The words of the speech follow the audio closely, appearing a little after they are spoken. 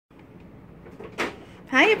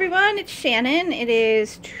Hi everyone, it's Shannon. It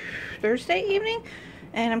is Thursday evening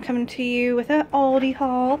and I'm coming to you with an Aldi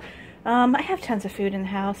haul. I have tons of food in the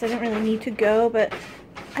house. I didn't really need to go, but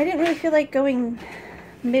I didn't really feel like going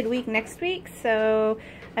midweek next week, so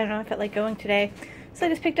I don't know, I felt like going today. So I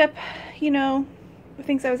just picked up, the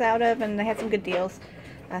things I was out of, and they had some good deals.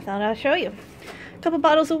 I thought I'll show you. A couple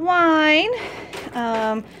bottles of wine,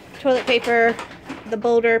 toilet paper, the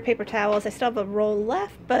Boulder paper towels. I still have a roll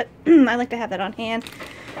left, but I like to have that on hand.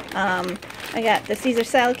 I got the Caesar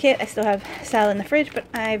salad kit. I still have salad in the fridge, but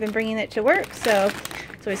I've been bringing it to work, so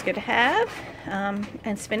it's always good to have.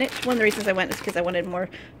 And spinach. One of the reasons I went is because I wanted more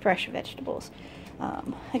fresh vegetables.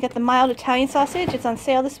 I got the mild Italian sausage. It's on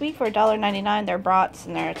sale this week for $1.99. They're brats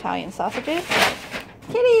and they're Italian sausages.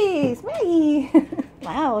 Kitties! Maggie!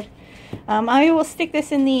 Loud. I will stick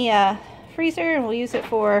this in the freezer and we'll use it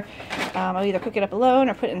for, I'll either cook it up alone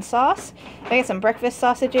or put it in sauce. I got some breakfast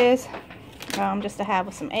sausages just to have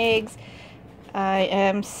with some eggs.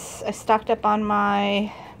 I stocked up on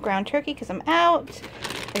my ground turkey because I'm out.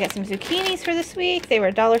 I got some zucchinis for this week. They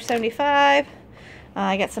were $1.75.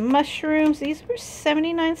 I got some mushrooms. These were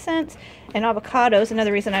 79 cents. And avocados.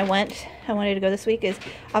 Another reason I wanted to go this week is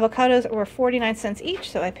avocados were 49 cents each,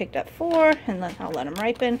 so I picked up 4 and then I'll let them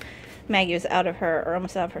ripen. Maggie was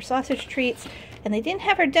almost out of her sausage treats, and they didn't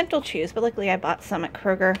have her dental chews, but luckily I bought some at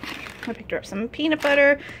Kroger. I picked her up some peanut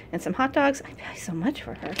butter and some hot dogs. I pay so much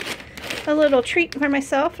for her. A little treat for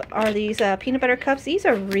myself are these peanut butter cups. These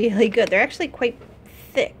are really good. They're actually quite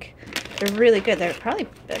thick. They're really good. They're probably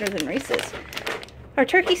better than Reese's. Our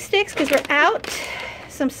turkey sticks, because we're out.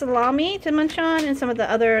 Some salami to munch on, and some of the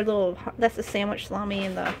other little, that's the sandwich salami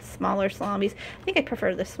and the smaller salamis. I think I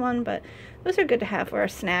prefer this one, but those are good to have for a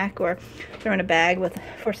snack or throw in a bag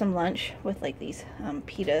for some lunch with like these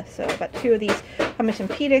pita. So I bought 2 of these hummus and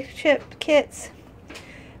pita chip kits.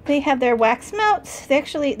 They have their wax melts. They're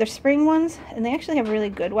spring ones, and they actually have really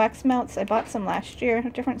good wax melts. I bought some last year,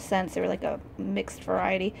 different scents. They were like a mixed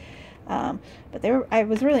variety. But I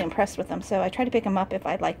was really impressed with them, so I tried to pick them up if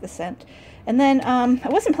I'd like the scent. And then I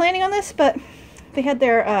wasn't planning on this, but they had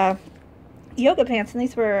their yoga pants, and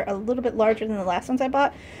these were a little bit larger than the last ones I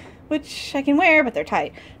bought, which I can wear, but they're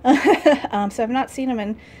tight. So I've not seen them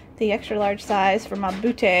in the extra large size for my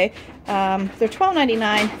bootay. They're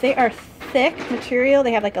 $12.99. They are thick material.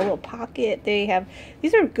 They have like a little pocket.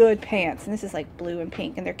 These are good pants, and this is like blue and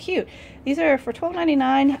pink, and they're cute. These are for $12.99.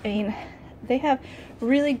 I mean, they have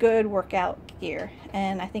really good workout gear,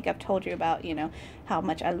 and I think I've told you about, how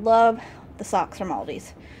much I love the socks from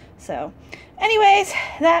Aldi's. So anyways,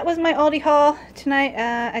 that was my Aldi haul tonight.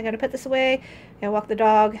 I gotta put this away, I gotta walk the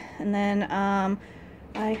dog, and then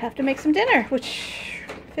I have to make some dinner, which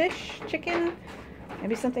fish, chicken,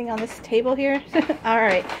 maybe something on this table here. All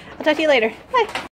right, I'll talk to you later. Bye.